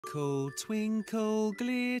Twinkle, twinkle,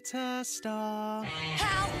 glitter star.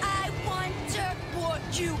 How I wonder what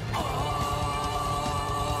you are.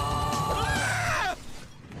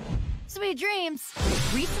 Sweet dreams.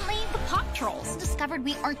 Recently, the Pop Trolls discovered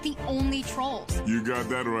we aren't the only trolls. You got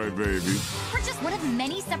that right, baby. We're just one of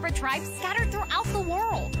many separate tribes scattered throughout the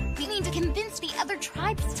world. We need to convince the other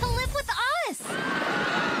tribes to live with us.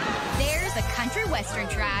 There's a country western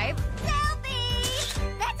tribe.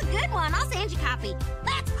 Selfie! That's a good one. I'll send you a copy.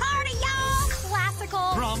 Let's party, y'all!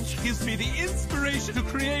 Classical. Prompt gives me the inspiration to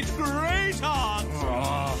create great art.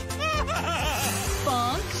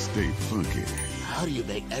 Funk. Stay funky. How do you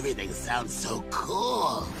make everything sound so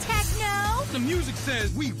cool? Techno. The music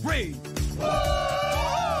says we rage. And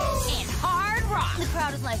hard rock. The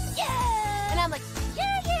crowd is like, yeah! And I'm like,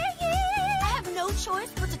 yeah, yeah, yeah! I have no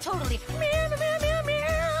choice but to totally meow, meow, meow,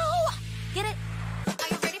 meow. Get it? Are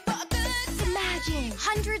you ready for a good Imagine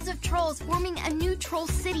hundreds of trolls forming a new troll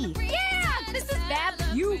city. Yeah! This is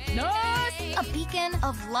fabulous! A beacon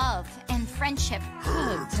of love and friendship.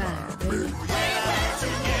 Good time.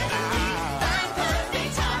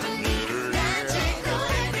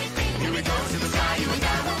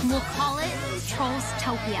 We'll call it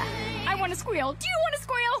Trollstopia. I want to squeal. Do you want to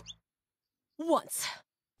squeal? Once.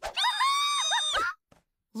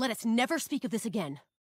 Let us never speak of this again.